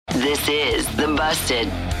This is the Busted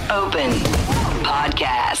Open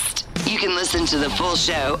Podcast. You can listen to the full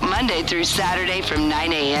show Monday through Saturday from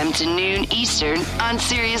 9 a.m. to noon Eastern on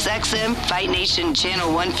SiriusXM Fight Nation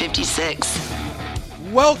Channel 156.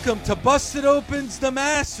 Welcome to Busted Open's The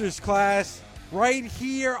Masters Class, right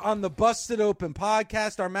here on the Busted Open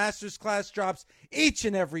Podcast. Our Masters Class drops each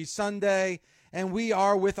and every Sunday, and we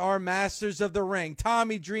are with our Masters of the Ring,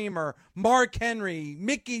 Tommy Dreamer, Mark Henry,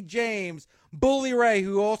 Mickie James, Bully Ray,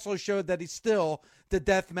 who also showed that he's still the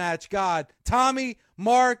deathmatch god. Tommy,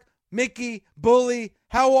 Mark, Mickie, Bully,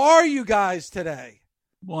 how are you guys today?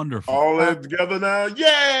 Wonderful. All in together now.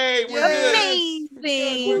 Yay! We're Amazing.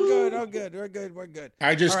 Good. We're good.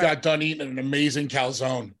 I just got done eating an amazing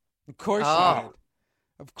calzone. Of course you did.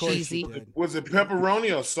 Of course Cheesy. you did. Was it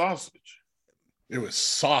pepperoni or sausage? It was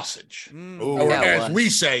sausage. Oh, Or Yeah, it as was. we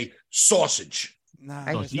say, sausage. Nah,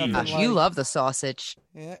 Oh, there's geez. nothing You like- love the sausage.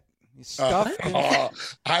 Yeah, you stuffed it.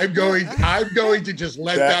 I'm going to just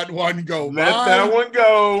let that one go. Let by. that one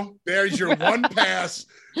go. There's your one pass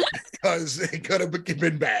because it could have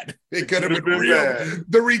been bad. It could have been real. bad.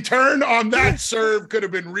 The return on that serve could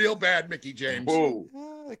have been real bad, Mickie James. Whoa.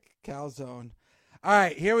 Calzone. All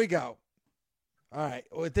right, here we go. All right,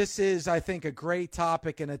 well, this is, I think, a great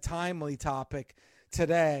topic and a timely topic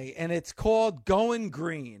today, and it's called Going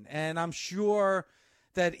Green. And I'm sure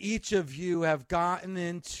that each of you have gotten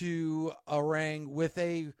into a ring with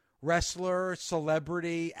a wrestler,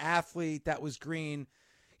 celebrity, athlete that was green,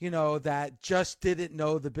 that just didn't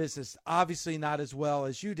know the business, obviously not as well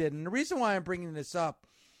as you did. And the reason why I'm bringing this up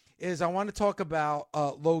is I want to talk about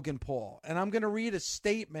Logan Paul. And I'm going to read a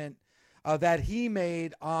statement that he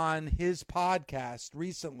made on his podcast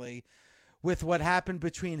recently with what happened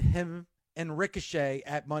between him and Ricochet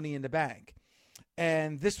at Money in the Bank.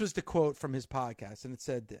 And this was the quote from his podcast. And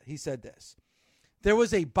he said this: "There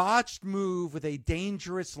was a botched move with a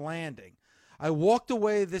dangerous landing. I walked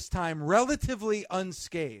away this time relatively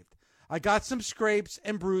unscathed. I got some scrapes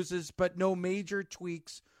and bruises, but no major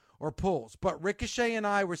tweaks or pulls. But Ricochet and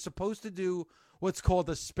I were supposed to do what's called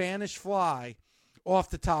a Spanish fly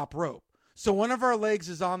off the top rope. So one of our legs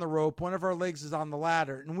is on the rope, one of our legs is on the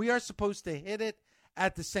ladder, and we are supposed to hit it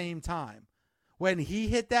at the same time. When he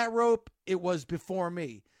hit that rope, it was before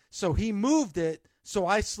me. So he moved it, so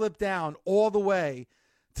I slipped down all the way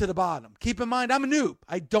to the bottom. Keep in mind, I'm a noob.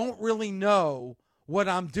 I don't really know what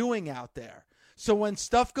I'm doing out there. So when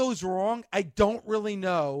stuff goes wrong, I don't really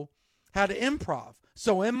know how to improv.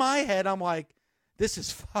 So in my head, I'm like, this is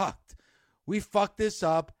fucked. We fucked this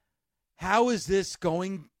up. How is this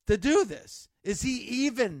going to do this? Is he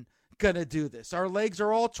even going to do this? Our legs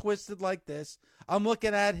are all twisted like this. I'm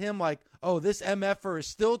looking at him like, oh, this MFer is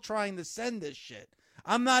still trying to send this shit.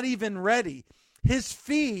 I'm not even ready. His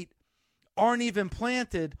feet aren't even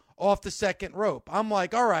planted off the second rope. I'm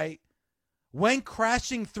like, all right. Went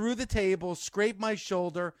crashing through the table, scraped my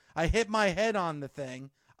shoulder. I hit my head on the thing.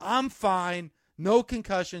 I'm fine. No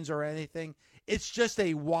concussions or anything. It's just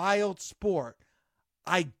a wild sport.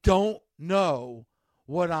 I don't know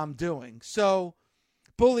what I'm doing. So,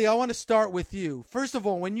 Bully, I want to start with you. First of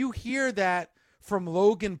all, when you hear that from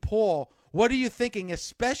Logan Paul, what are you thinking,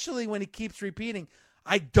 especially when he keeps repeating,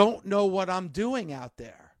 I don't know what I'm doing out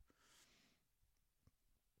there?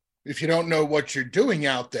 If you don't know what you're doing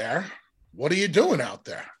out there, what are you doing out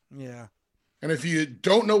there? Yeah. And if you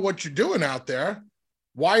don't know what you're doing out there,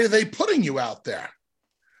 why are they putting you out there?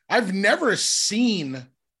 I've never seen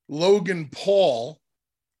Logan Paul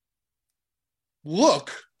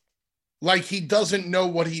look like he doesn't know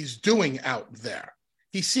what he's doing out there.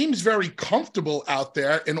 He seems very comfortable out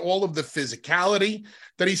there in all of the physicality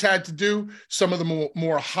that he's had to do, some of the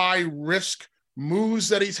more high-risk moves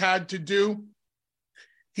that he's had to do.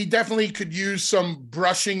 He definitely could use some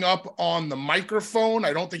brushing up on the microphone.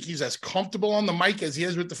 I don't think he's as comfortable on the mic as he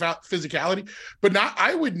is with the physicality. But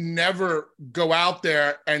I would never go out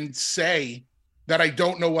there and say that I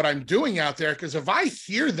don't know what I'm doing out there, because if I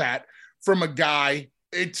hear that from a guy,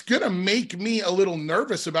 it's going to make me a little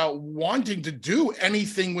nervous about wanting to do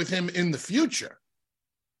anything with him in the future.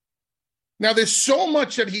 Now, there's so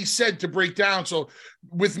much that he said to break down. So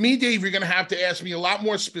with me, Dave, you're going to have to ask me a lot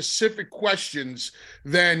more specific questions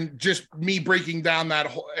than just me breaking down that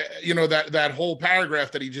whole, that whole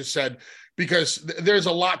paragraph that he just said, because there's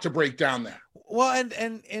a lot to break down there. Well,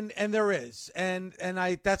 and there is. And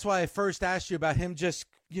that's why I first asked you about him just,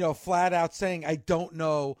 flat out saying, I don't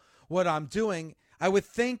know what I'm doing. I would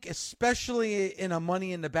think, especially in a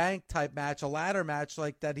Money in the Bank type match, a ladder match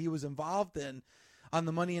like that he was involved in on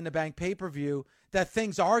the Money in the Bank pay-per-view, that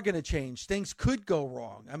things are going to change. Things could go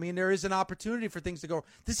wrong. I mean, there is an opportunity for things to go.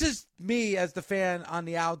 This is me as the fan on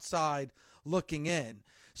the outside looking in.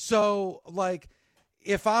 So, like,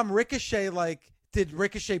 if I'm Ricochet, like, did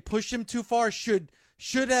Ricochet push him too far? Should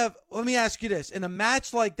have, let me ask you this. In a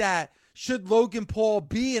match like that, should Logan Paul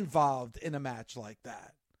be involved in a match like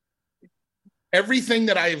that? Everything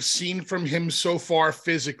that I have seen from him so far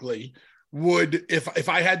physically would, if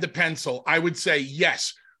I had to pencil, I would say,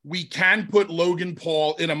 yes, we can put Logan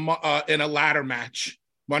Paul in a ladder match,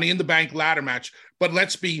 Money in the Bank ladder match, but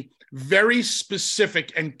let's be very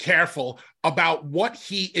specific and careful about what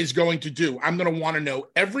he is going to do. I'm going to want to know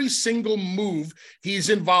every single move he's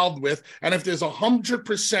involved with, and if there's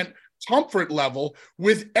 100% comfort level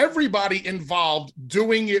with everybody involved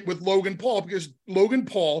doing it with Logan Paul, because Logan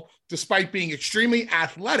Paul, despite being extremely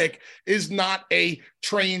athletic, is not a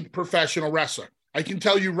trained professional wrestler. I can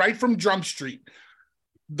tell you right from Jump Street,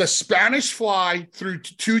 the Spanish fly through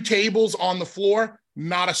 2 tables on the floor,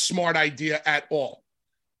 not a smart idea at all,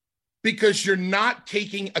 because you're not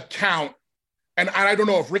taking account. And I don't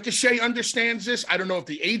know if Ricochet understands this. I don't know if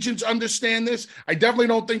the agents understand this. I definitely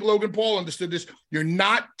don't think Logan Paul understood this. You're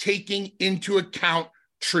not taking into account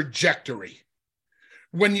trajectory.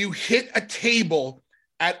 When you hit a table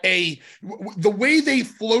at the way they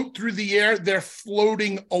float through the air, they're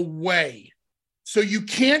floating away. So you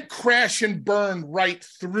can't crash and burn right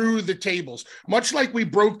through the tables. Much like we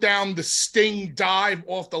broke down the Sting dive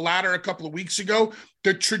off the ladder a couple of weeks ago,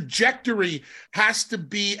 the trajectory has to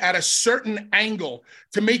be at a certain angle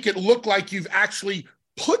to make it look like you've actually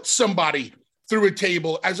put somebody through a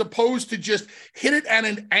table, as opposed to just hit it at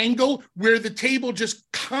an angle where the table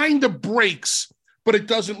just kind of breaks, but it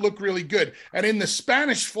doesn't look really good. And in the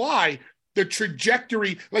Spanish fly, the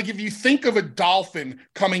trajectory, like if you think of a dolphin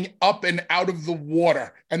coming up and out of the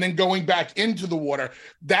water and then going back into the water,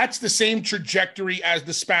 that's the same trajectory as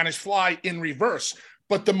the Spanish fly in reverse,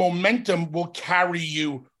 but the momentum will carry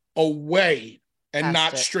you away and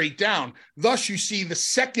not straight down. Thus, you see the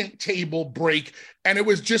second table break, and it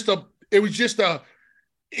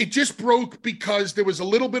just broke because there was a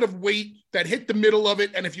little bit of weight that hit the middle of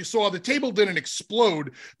it. And if you saw, the table didn't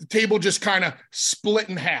explode, the table just kind of split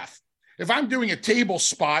in half. If I'm doing a table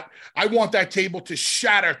spot, I want that table to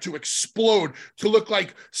shatter, to explode, to look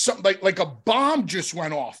like something like a bomb just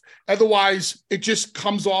went off. Otherwise, it just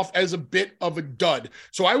comes off as a bit of a dud.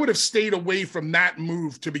 So I would have stayed away from that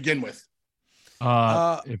move to begin with. Go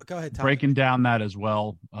ahead, Tom. Breaking down that as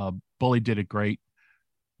well, Bully did it great.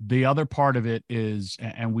 The other part of it is,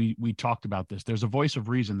 and we talked about this, there's a voice of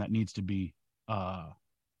reason that needs to be,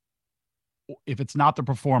 if it's not the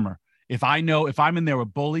performer, if I'm in there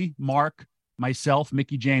with Bully, Mark, myself,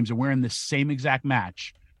 Mickie James, and we're in the same exact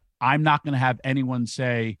match, I'm not going to have anyone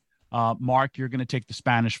say, Mark, you're going to take the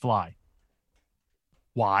Spanish fly.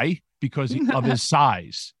 Why? Because of his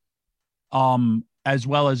size. As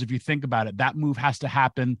well as, if you think about it, that move has to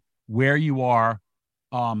happen where you are.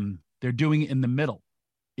 They're doing it in the middle.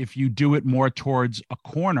 If you do it more towards a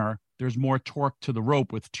corner, there's more torque to the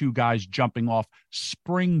rope with 2 guys jumping off,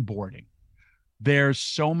 springboarding. There's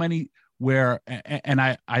so many where, and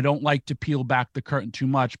I don't like to peel back the curtain too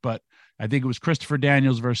much, but I think it was Christopher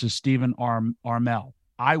Daniels versus Stephen Armel.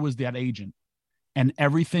 I was that agent, and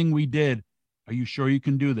everything we did, are you sure you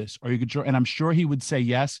can do this? Are you sure? And I'm sure he would say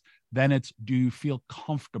yes. Then it's, do you feel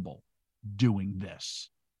comfortable doing this?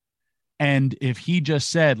 And if he just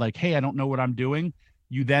said like, hey, I don't know what I'm doing,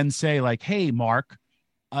 you then say like, hey, Mark,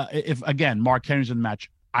 if again, Mark Henry's in the match,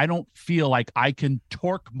 I don't feel like I can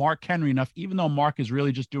torque Mark Henry enough, even though Mark is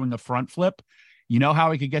really just doing a front flip. You know how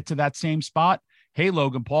he could get to that same spot? Hey,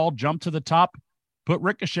 Logan Paul, jump to the top, put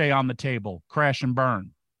Ricochet on the table, crash and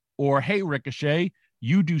burn. Or, hey, Ricochet,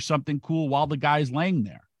 you do something cool while the guy's laying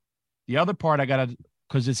there. The other part I got to,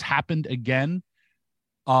 because it's happened again,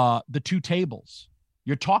 the 2 tables.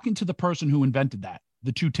 You're talking to the person who invented that,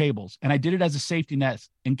 the 2 tables. And I did it as a safety net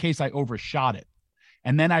in case I overshot it.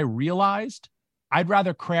 And then I realized I'd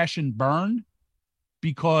rather crash and burn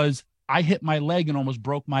because I hit my leg and almost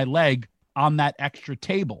broke my leg on that extra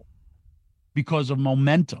table because of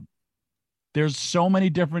momentum. There's so many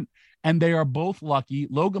different, and they are both lucky.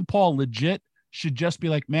 Logan Paul legit should just be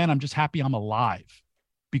like, man, I'm just happy I'm alive,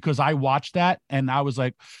 because I watched that and I was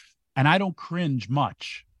like, and I don't cringe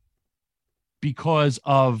much because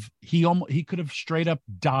of he could have straight up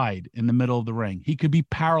died in the middle of the ring. He could be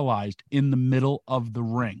paralyzed in the middle of the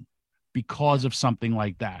ring because of something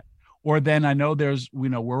like that. Or then I know there's,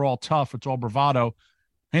 we're all tough. It's all bravado.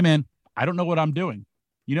 Hey man, I don't know what I'm doing.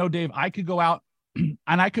 Dave, I could go out and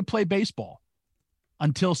I could play baseball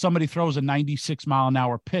until somebody throws a 96 mile an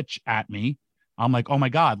hour pitch at me. I'm like, oh my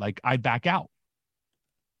God, like I back out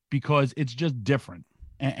because it's just different.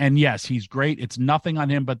 And yes, he's great. It's nothing on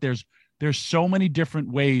him, but there's so many different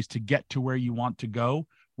ways to get to where you want to go.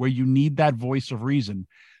 where you need that voice of reason.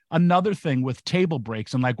 Another thing with table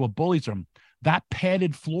breaks and like what bullies them, that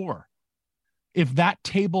padded floor. If that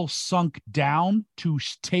table sunk down to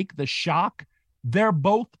take the shock, they're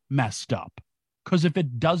both messed up. Because if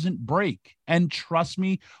it doesn't break, and trust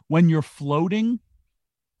me, when you're floating,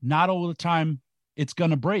 not all the time it's going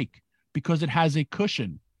to break because it has a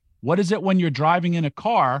cushion. What is it when you're driving in a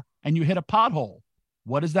car and you hit a pothole?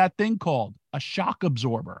 What is that thing called? A shock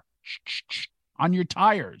absorber on your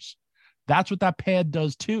tires. That's what that pad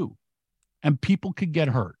does too. And people could get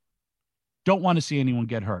hurt. Don't want to see anyone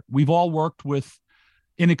get hurt. We've all worked with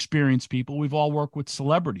inexperienced people. We've all worked with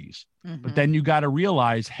celebrities. Mm-hmm. But then you got to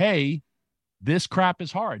realize, hey, this crap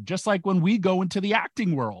is hard. Just like when we go into the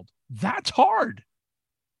acting world, that's hard.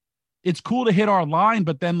 It's cool to hit our line,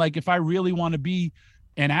 but then like if I really want to be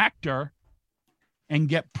an actor and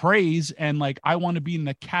get praise and like I want to be an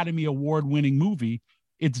Academy Award winning movie,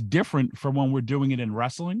 it's different from when we're doing it in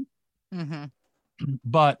wrestling. Mm-hmm.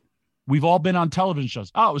 But we've all been on television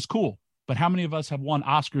shows. Oh, it was cool. But how many of us have won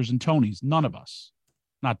Oscars and Tonys? None of us.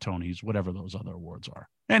 Not Tonys, whatever those other awards are.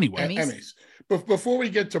 Anyway. Emmys. But before we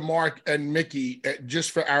get to Mark and Mickey,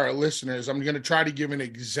 just for our listeners, I'm going to try to give an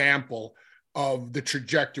example of the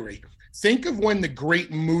trajectory. Think of when the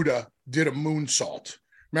great Muta did a moonsault.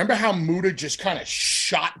 Remember how Muta just kind of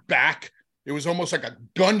shot back? It was almost like a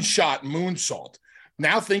gunshot moonsault.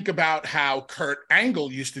 Now think about how Kurt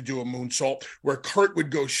Angle used to do a moonsault, where Kurt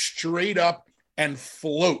would go straight up and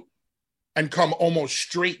float and come almost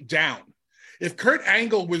straight down. If Kurt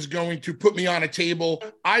Angle was going to put me on a table,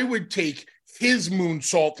 I would take his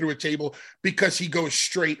moonsault through a table because he goes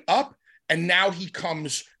straight up and now he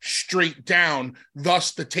comes straight down.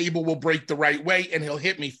 Thus, the table will break the right way and he'll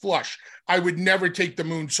hit me flush. I would never take the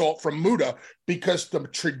moonsault from Muta because the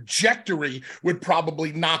trajectory would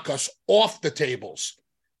probably knock us off the tables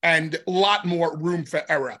and a lot more room for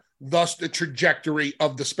error. Thus, the trajectory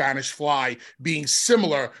of the Spanish Fly being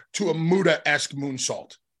similar to a Muta-esque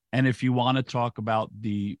moonsault. And if you want to talk about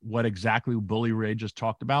what exactly Bully Ray just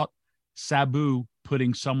talked about, Sabu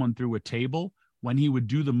putting someone through a table, when he would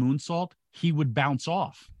do the moonsault, he would bounce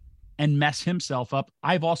off and mess himself up.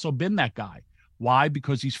 I've also been that guy. Why?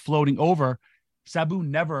 Because he's floating over.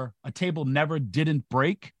 A table never didn't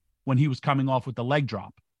break when he was coming off with the leg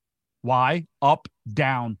drop. Why? Up,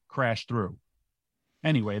 down, crash through.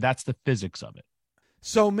 Anyway, that's the physics of it.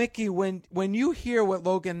 So, Mickey, when you hear what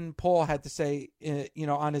Logan Paul had to say,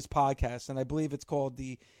 on his podcast, and I believe it's called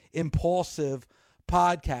the Impulsive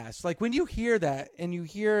Podcast, like when you hear that and you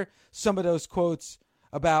hear some of those quotes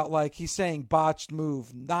about like he's saying botched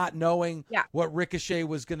move, not knowing what Ricochet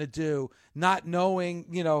was going to do, not knowing,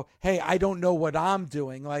 hey, I don't know what I'm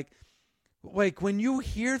doing. Like when you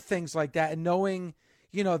hear things like that and knowing,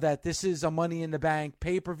 that this is a Money in the Bank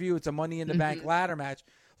pay-per-view, it's a Money in the Bank ladder match.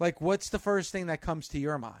 Like, what's the first thing that comes to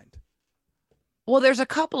your mind? Well, there's a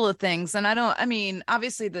couple of things. And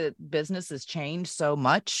obviously the business has changed so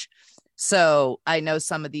much. So I know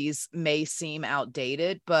some of these may seem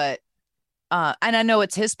outdated, but, and I know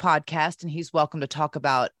it's his podcast and he's welcome to talk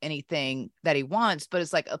about anything that he wants, but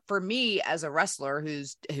it's like, for me as a wrestler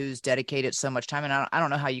who's dedicated so much time, and I don't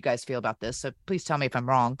know how you guys feel about this, so please tell me if I'm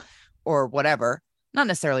wrong or whatever. Not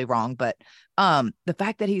necessarily wrong, but the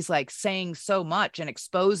fact that he's like saying so much and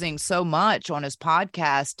exposing so much on his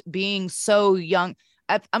podcast, being so young,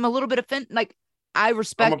 I'm a little bit offended. Like, I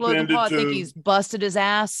respect Logan Paul. I think he's busted his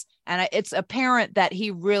ass, and it's apparent that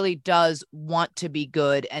he really does want to be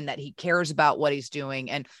good and that he cares about what he's doing,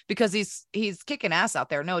 and because he's kicking ass out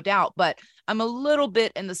there, no doubt. But I'm a little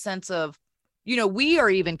bit in the sense of, we are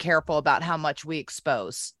even careful about how much we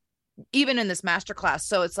expose, even in this masterclass.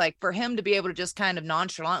 So it's like for him to be able to just kind of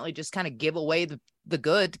nonchalantly just kind of give away the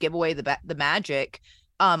good, give away the magic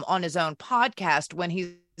on his own podcast when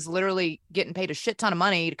he's literally getting paid a shit ton of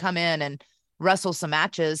money to come in and wrestle some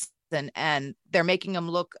matches, and they're making him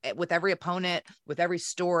look with every opponent, with every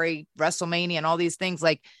story, WrestleMania and all these things,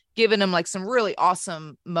 like giving him like some really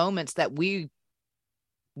awesome moments that we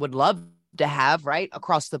would love to have right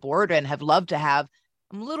across the board and have loved to have.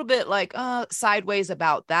 I'm a little bit like sideways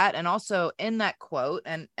about that. And also in that quote,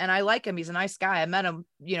 and I like him, he's a nice guy. I met him,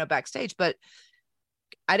 backstage, but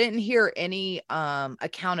I didn't hear any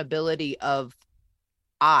accountability of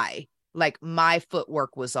like my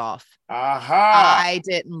footwork was off. I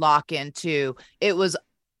didn't lock into it. Was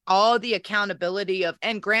all the accountability of,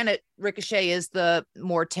 and granted, Ricochet is the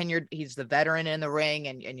more tenured, he's the veteran in the ring,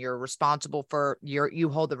 and you're responsible for you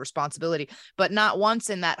hold the responsibility, but not once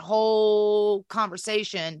in that whole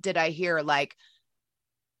conversation did I hear like,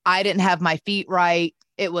 I didn't have my feet right.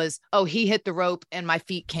 It was, oh, he hit the rope and my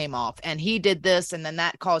feet came off and he did this. And then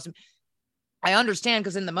that caused him. I understand,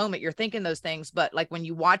 because in the moment you're thinking those things, but like when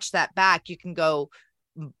you watch that back, you can go,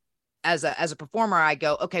 as a performer, I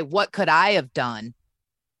go, okay, what could I have done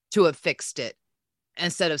to have fixed it,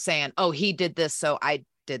 instead of saying, oh, he did this, so I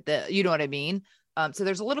did this. You know what I mean? So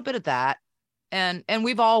there's a little bit of that. And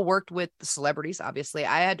we've all worked with the celebrities. Obviously,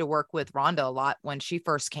 I had to work with Rhonda a lot when she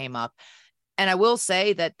first came up. And I will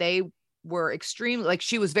say that they were extremely, like,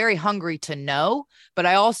 she was very hungry to know, but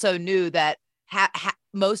I also knew that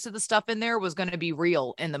most of the stuff in there was going to be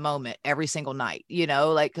real in the moment every single night, you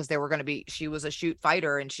know, like, because she was a shoot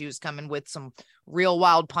fighter and she was coming with some real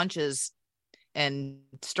wild punches and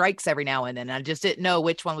strikes every now and then. I just didn't know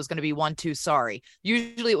which one was going to be 1-2 sorry.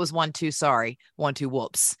 Usually it was 1-2 sorry, 1-2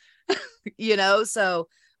 whoops. You know, so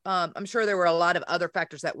I'm sure there were a lot of other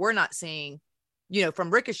factors that we're not seeing, you know,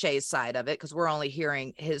 from Ricochet's side of it, because we're only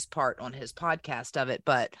hearing his part on his podcast of it.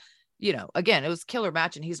 But, you know, again, it was a killer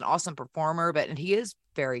match, and he's an awesome performer, and he is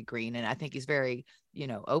very green, and I think he's very, you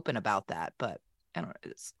know, open about that. But I don't know,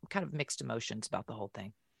 it's kind of mixed emotions about the whole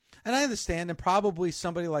thing. And I understand, and probably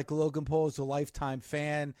somebody like Logan Paul is a lifetime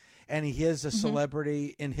fan, and he is a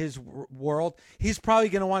celebrity in his world. He's probably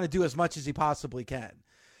going to want to do as much as he possibly can.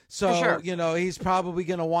 So, sure, you know, he's probably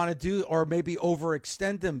going to want to do, or maybe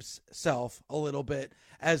overextend himself a little bit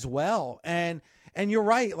as well. And you're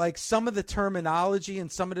right. Like, some of the terminology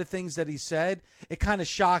and some of the things that he said, it kind of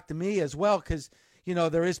shocked me as well, because, you know,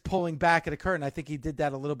 there is pulling back at a curtain. I think he did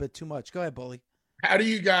that a little bit too much. Go ahead, Bully. How do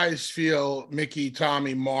you guys feel, Mickey,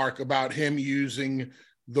 Tommy, Mark, about him using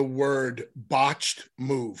the word botched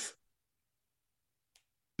move?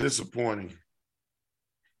 Disappointing.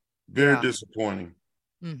 Very disappointing.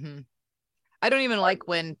 Mm-hmm. I don't even like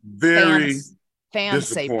when very fans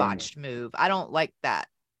say botched move. I don't like that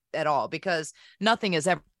at all, because nothing is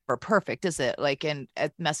ever perfect, is it? Like, and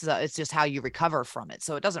it messes up. It's just how you recover from it.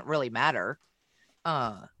 So it doesn't really matter.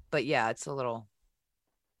 But yeah, it's a little.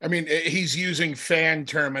 I mean, he's using fan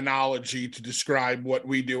terminology to describe what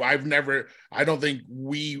we do. I've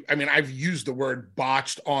used the word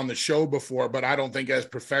botched on the show before, but I don't think as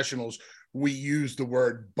professionals we use the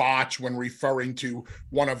word botch when referring to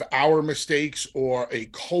one of our mistakes or a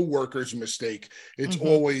coworker's mistake. It's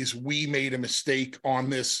always, we made a mistake on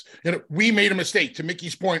this. You know, we made a mistake. To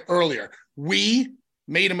Mickey's point earlier, we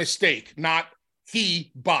made a mistake, not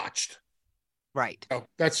he botched. Right. So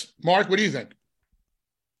that's Mark. What do you think?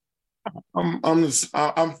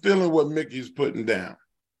 I'm feeling what Mickey's putting down.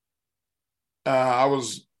 I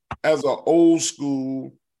was, as an old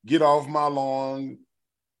school, get off my lawn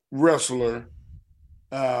wrestler,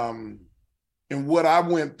 and what I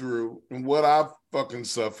went through and what I fucking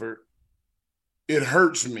suffered, it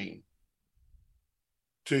hurts me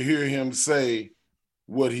to hear him say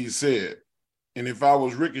what he said. And if I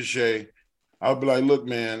was Ricochet, I'd be like, look,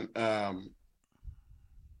 man,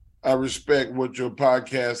 I respect what your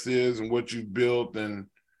podcast is and what you built, and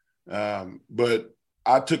but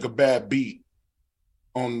I took a bad beat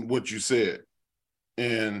on what you said.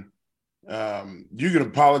 And you can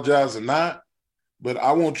apologize or not, but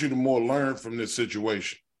I want you to more learn from this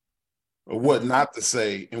situation of what not to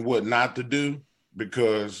say and what not to do,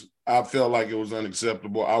 because I felt like it was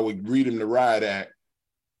unacceptable. I would read him the riot act,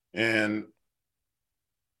 and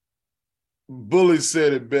Bully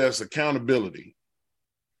said it best: accountability.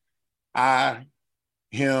 I,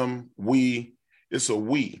 him, we, it's a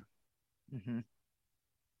we. Mm-hmm.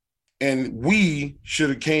 And we should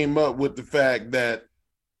have came up with the fact that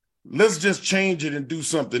let's just change it and do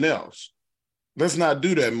something else. Let's not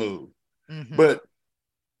do that move. Mm-hmm. But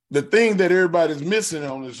the thing that everybody's missing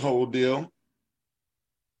on this whole deal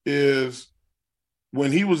is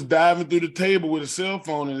when he was diving through the table with a cell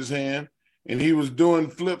phone in his hand and he was doing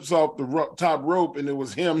flips off the top rope, and it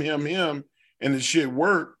was him, and the shit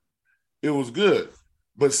worked, it was good.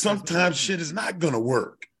 But sometimes shit is not going to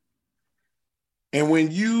work. And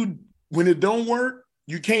when it don't work,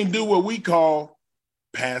 you can't do what we call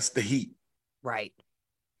pass the heat. Right.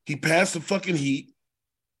 He passed the fucking heat,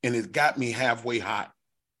 and it got me halfway hot.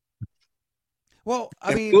 Well,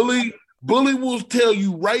 I mean, Bully will tell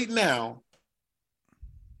you right now,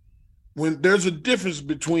 when there's a difference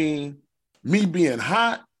between me being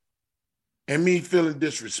hot and me feeling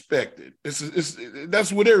disrespected.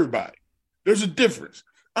 That's with everybody. There's a difference.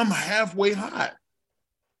 I'm halfway hot.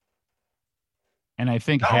 And I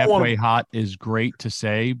think halfway hot is great to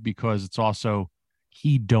say, because it's also,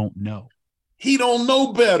 he don't know. He don't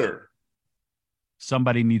know better.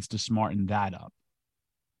 Somebody needs to smarten that up.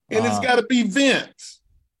 And it's got to be Vince.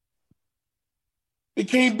 It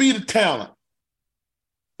can't be the talent.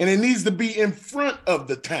 And it needs to be in front of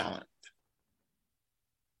the talent.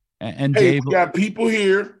 And hey, Dave, we got people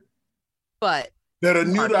here but that are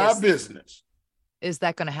new to our business. Is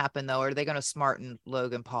that going to happen though? Or are they going to smarten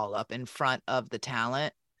Logan Paul up in front of the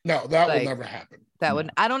talent? No, that will never happen. That would,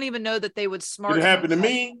 I don't even know that they would smarten. It happened to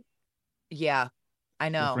me. Yeah, I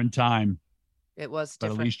know. Different time. It was but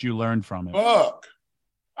different. at least you learned from it. Fuck.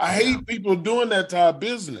 I hate people doing that to our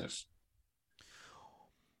business.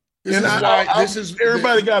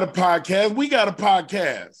 Everybody got a podcast. We got a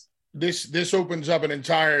podcast. This opens up an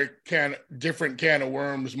entire different can of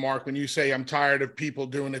worms, Mark. When you say I'm tired of people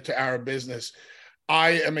doing it to our business,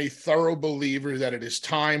 I am a thorough believer that it is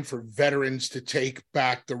time for veterans to take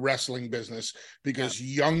back the wrestling business, because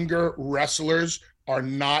younger wrestlers are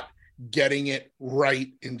not getting it right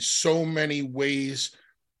in so many ways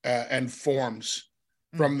and forms,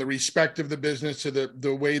 from the respect of the business to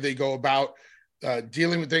the way they go about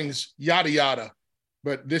dealing with things, yada, yada.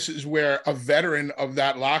 But this is where a veteran of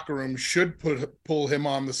that locker room should pull him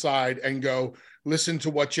on the side and go, listen to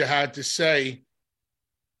what you had to say.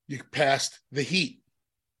 You passed the heat.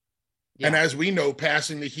 Yeah. And as we know,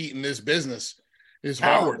 passing the heat in this business is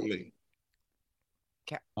cowardly.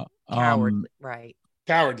 Cowardly, right.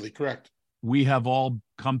 Cowardly, correct. We have all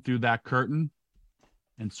come through that curtain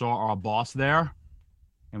and saw our boss there.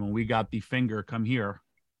 And when we got the finger, come here,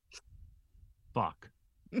 fuck.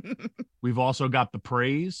 We've also got the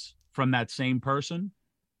praise from that same person.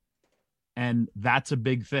 And that's a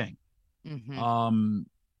big thing. Mm-hmm.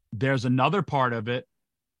 There's another part of it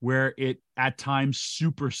where it at times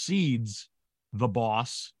supersedes the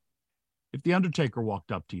boss. If the Undertaker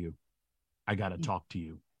walked up to you, I got to talk to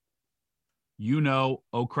you.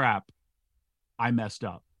 Oh crap, I messed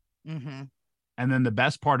up. Mm-hmm. And then the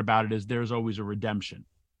best part about it is there's always a redemption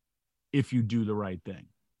if you do the right thing.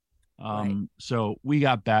 Right. So we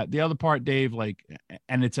got that. The other part, Dave,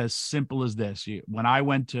 and it's as simple as this. When I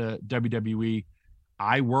went to WWE,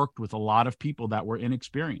 I worked with a lot of people that were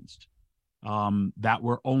inexperienced, that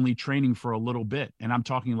were only training for a little bit. And I'm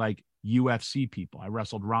talking like UFC people. I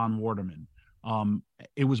wrestled Ron Waterman.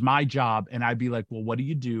 It was my job. And I'd be like, well, what do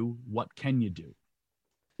you do? What can you do?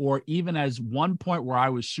 Or even as one point where I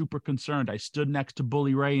was super concerned, I stood next to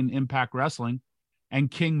Bully Ray in Impact Wrestling, and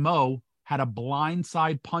King Mo had a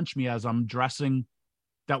blindside punch me as I'm dressing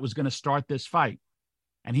that was going to start this fight.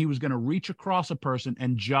 And he was going to reach across a person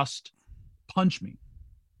and just punch me.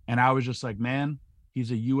 And I was just like, man,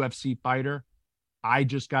 he's a UFC fighter. I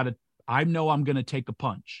know I'm going to take a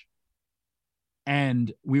punch.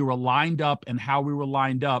 And we were lined up, and how we were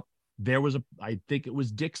lined up, I think it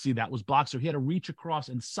was Dixie that was blocked. So he had to reach across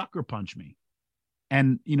and sucker punch me.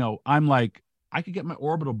 And, I'm like, I could get my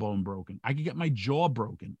orbital bone broken. I could get my jaw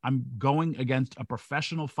broken. I'm going against a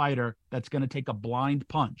professional fighter that's going to take a blind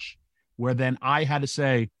punch, where then I had to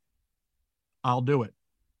say, I'll do it.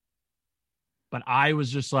 But I was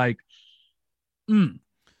just like, And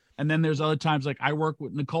then there's other times, like I work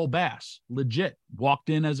with Nicole Bass, legit walked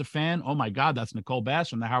in as a fan. Oh my God, that's Nicole Bass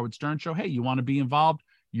from the Howard Stern Show. Hey, you want to be involved?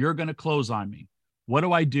 You're going to close-line me. What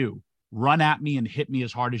do? Run at me and hit me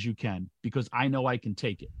as hard as you can, because I know I can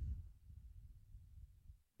take it.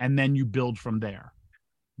 And then you build from there.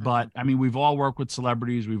 But I mean, we've all worked with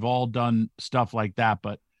celebrities. We've all done stuff like that.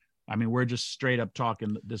 But I mean, we're just straight up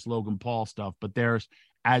talking this Logan Paul stuff. But there's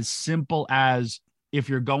as simple as, if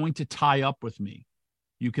you're going to tie up with me,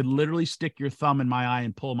 you can literally stick your thumb in my eye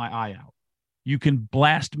and pull my eye out. You can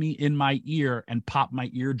blast me in my ear and pop my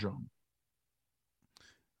eardrum.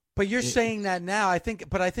 But you're saying that now. I think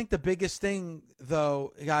the biggest thing,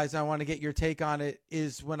 though, guys, I want to get your take on it,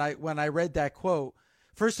 is when I read that quote.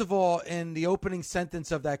 First of all, in the opening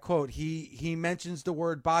sentence of that quote, he mentions the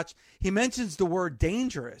word botch. He mentions the word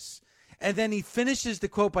dangerous. And then he finishes the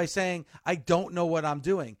quote by saying, I don't know what I'm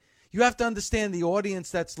doing. You have to understand the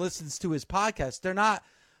audience that listens to his podcast. They're not,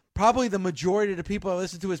 probably the majority of the people that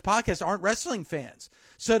listen to his podcast aren't wrestling fans.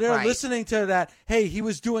 So they're listening to that, hey, he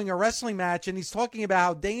was doing a wrestling match and he's talking about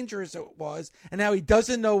how dangerous it was and how he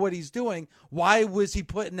doesn't know what he's doing. Why was he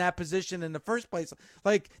put in that position in the first place?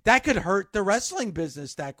 Like, that could hurt the wrestling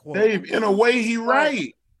business, that quote. Dave, in a way, he's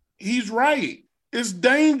right. He's right. It's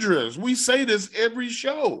dangerous. We say this every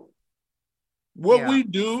show. What we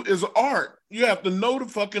do is art. You have to know the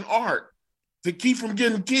fucking art to keep from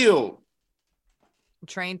getting killed.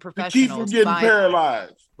 Trained professionals. To keep from getting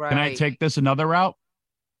paralyzed. Right. Can I take this another route?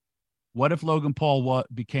 What if Logan Paul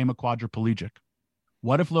became a quadriplegic?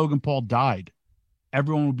 What if Logan Paul died?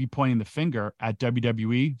 Everyone would be pointing the finger at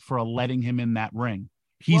WWE for letting him in that ring.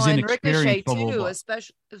 He's inexperienced. Ricochet blah, blah, blah.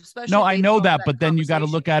 Especially no, I know that, but then you got to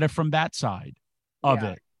look at it from that side of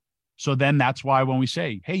it. So then that's why when we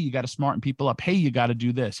say, hey, you got to smarten people up. Hey, you got to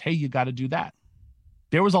do this. Hey, you got to do that.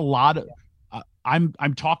 There was a lot of,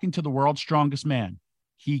 I'm talking to the world's strongest man.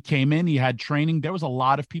 He came in, he had training. There was a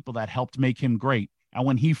lot of people that helped make him great. And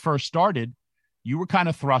when he first started, you were kind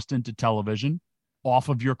of thrust into television off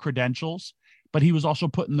of your credentials, but he was also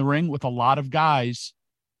put in the ring with a lot of guys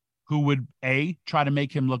who would try to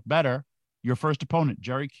make him look better. Your first opponent,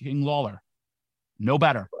 Jerry King Lawler, no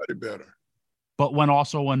better. Better. But when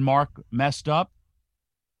Mark messed up,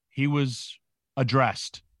 he was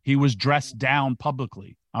addressed. He was dressed down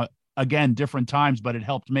publicly. Again, different times, but it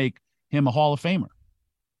helped make him a Hall of Famer.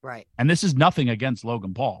 Right. And this is nothing against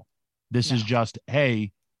Logan Paul. This is just,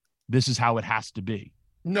 hey, this is how it has to be.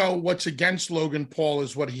 No, what's against Logan Paul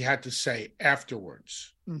is what he had to say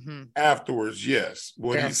afterwards. Mm-hmm. Afterwards, yes.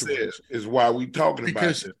 What he said is why we talking about it.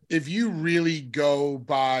 Because if you really go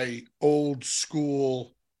by old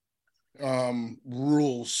school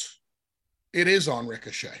rules, it is on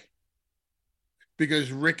Ricochet. Because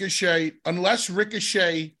unless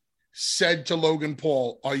Ricochet said to Logan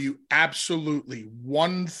Paul, are you absolutely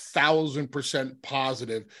 1,000%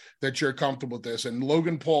 positive that you're comfortable with this? And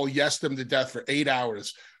Logan Paul yesed him to death for 8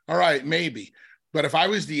 hours. All right, maybe. But if I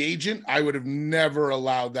was the agent, I would have never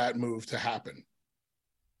allowed that move to happen.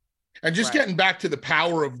 And just getting back to the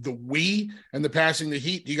power of the we and the passing the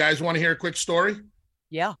heat, do you guys want to hear a quick story?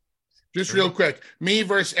 Yeah. Just real quick. Me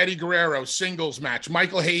versus Eddie Guerrero, singles match.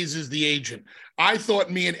 Michael Hayes is the agent. I thought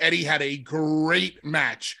me and Eddie had a great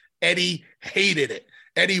match. Eddie hated it.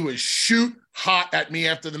 Eddie was shoot hot at me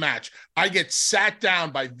after the match. I get sat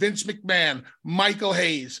down by Vince McMahon, Michael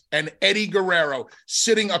Hayes, and Eddie Guerrero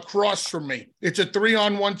sitting across from me. It's a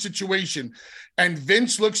 3-on-1 situation. And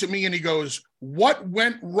Vince looks at me and he goes, what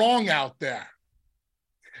went wrong out there?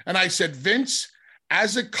 And I said, Vince,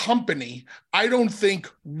 as a company, I don't think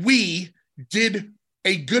we did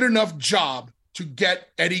a good enough job to get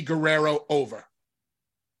Eddie Guerrero over.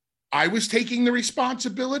 I was taking the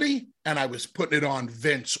responsibility and I was putting it on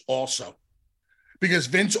Vince also. Because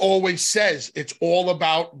Vince always says it's all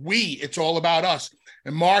about we, it's all about us.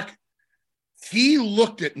 And Mark, he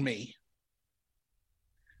looked at me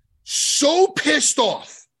so pissed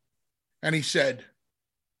off and he said,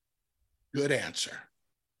 good answer.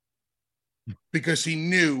 Because he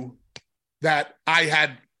knew that I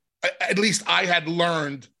had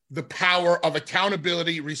learned the power of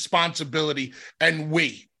accountability, responsibility, and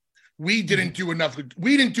we didn't do enough.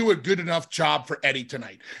 We didn't do a good enough job for Eddie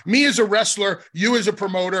tonight. Me as a wrestler, you as a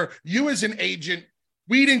promoter, you as an agent,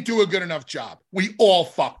 we didn't do a good enough job. We all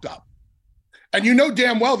fucked up. And you know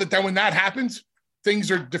damn well that then when that happens, things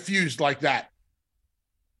are diffused like that.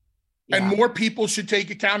 Yeah. And more people should take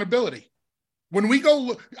accountability. When we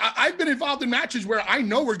go, I've been involved in matches where I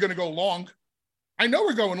know we're going to go long. I know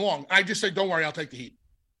we're going long. I just say, don't worry, I'll take the heat.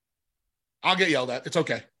 I'll get yelled at. It's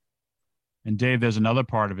okay. And Dave, there's another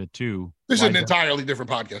part of it too. This is an entirely different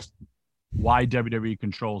podcast. Why WWE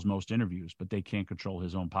controls most interviews, but they can't control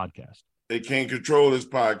his own podcast. They can't control his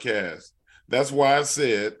podcast. That's why I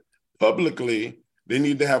said publicly they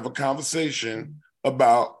need to have a conversation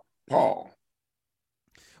about Paul.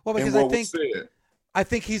 Well, because I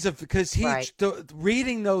think because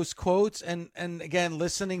reading those quotes and again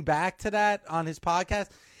listening back to that on his podcast,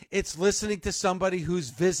 it's listening to somebody who's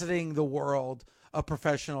visiting the world of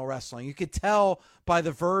professional wrestling. You could tell by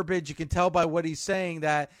the verbiage, you can tell by what he's saying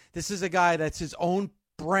that this is a guy that's his own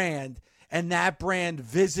brand, and that brand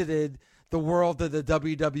visited the world of the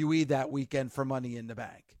WWE that weekend for Money in the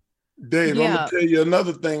Bank. Dave, I'm gonna tell you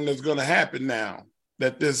another thing that's gonna happen now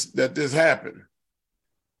that this happened.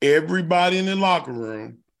 Everybody in the locker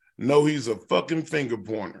room know he's a fucking finger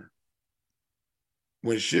pointer.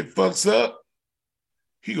 When shit fucks up,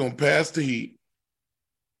 he gonna pass the heat.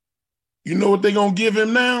 You know what they gonna give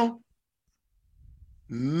him now?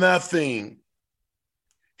 Nothing.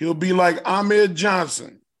 He'll be like Ahmed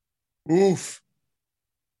Johnson. Oof.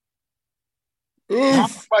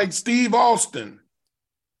 Pops like Steve Austin.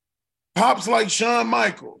 Pops like Shawn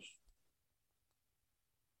Michaels.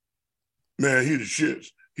 Man, he the shits.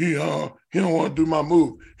 He don't want to do my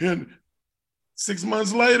move. And 6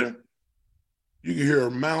 months later, you can hear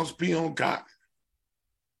a mouse pee on cotton.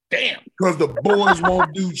 Damn. Because the boys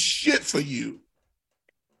won't do shit for you.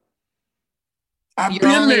 I've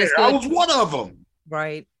been there. I was one of them.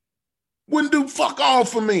 Right. Wouldn't do fuck all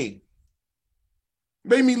for me.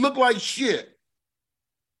 Made me look like shit.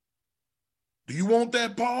 Do you want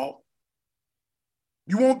that, Paul?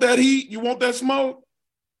 You want that heat? You want that smoke?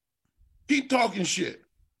 Keep talking shit.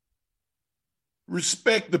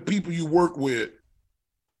 Respect the people you work with.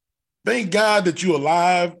 Thank God that you're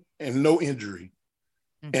alive and no injury.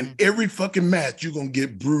 Mm-hmm. And every fucking match, you're going to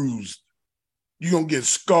get bruised. You're going to get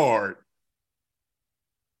scarred.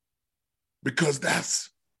 Because that's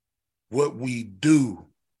what we do.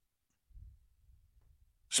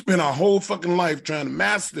 spend our whole fucking life trying to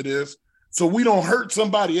master this so we don't hurt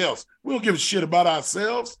somebody else. We don't give a shit about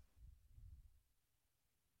ourselves.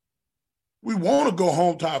 We want to go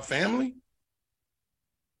home to our family.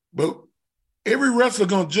 But every wrestler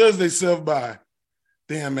going to judge themselves by,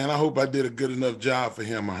 damn, man, I hope I did a good enough job for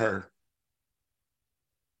him or her.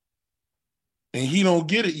 And he don't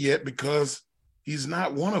get it yet because he's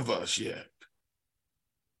not one of us yet.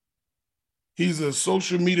 He's a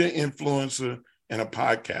social media influencer and a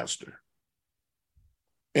podcaster.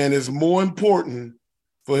 And it's more important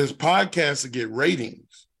for his podcast to get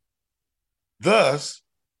ratings. Thus,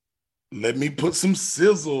 let me put some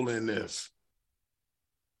sizzle in this.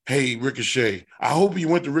 Hey, Ricochet, I hope you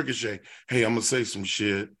went to Ricochet. Hey, I'm going to say some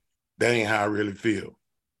shit. That ain't how I really feel.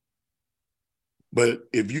 But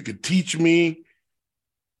if you could teach me,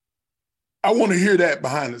 I want to hear that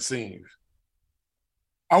behind the scenes.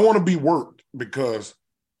 I want to be worked because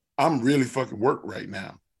I'm really fucking worked right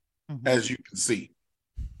now, as you can see.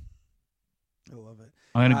 I love it.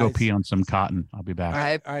 I'm going to go pee on some cotton. I'll be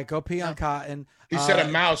back. All right, go pee on cotton. He said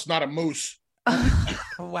a mouse, not a moose.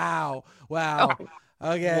 Wow.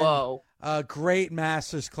 Again, Whoa. Great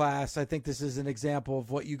master's class. I think this is an example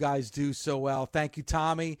of what you guys do so well. Thank you,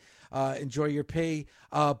 Tommy. Enjoy your pee.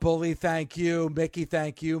 Bully, thank you. Mickey,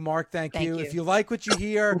 thank you. Mark, thank you. If you like what you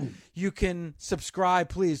hear, you can subscribe,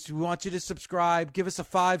 please. We want you to subscribe. Give us a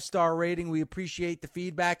 5-star rating. We appreciate the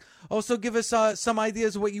feedback. Also, give us some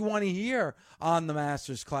ideas of what you want to hear on the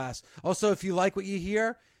master's class. Also, if you like what you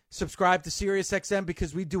hear, subscribe to SiriusXM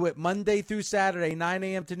because we do it Monday through Saturday, 9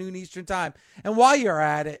 a.m. to noon Eastern time. And while you're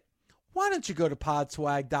at it, why don't you go to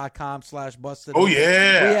podswag.com/busted? Oh,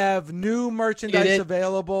 yeah. We have new merchandise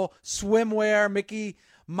available. Swimwear. Mickey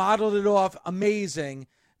modeled it off. Amazing.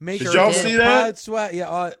 Did y'all see that? Podswag.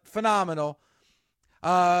 Yeah, phenomenal.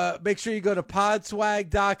 Make sure you go to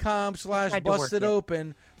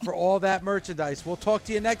podswag.com/bustedopen for all that merchandise. We'll talk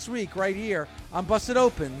to you next week right here on Busted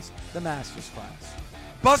Opens, the Masters Class.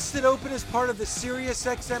 Busted Open is part of the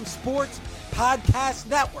SiriusXM Sports Podcast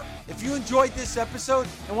Network. If you enjoyed this episode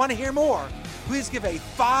and want to hear more, please give a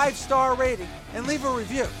 5-star rating and leave a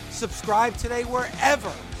review. Subscribe today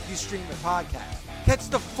wherever you stream your podcast. Catch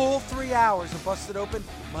the full 3 hours of Busted Open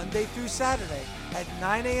Monday through Saturday at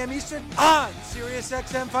 9 a.m. Eastern on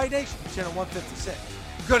SiriusXM Fight Nation, channel 156.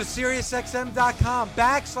 Go to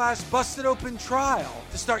SiriusXM.com/Busted Open Trial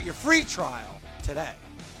to start your free trial today.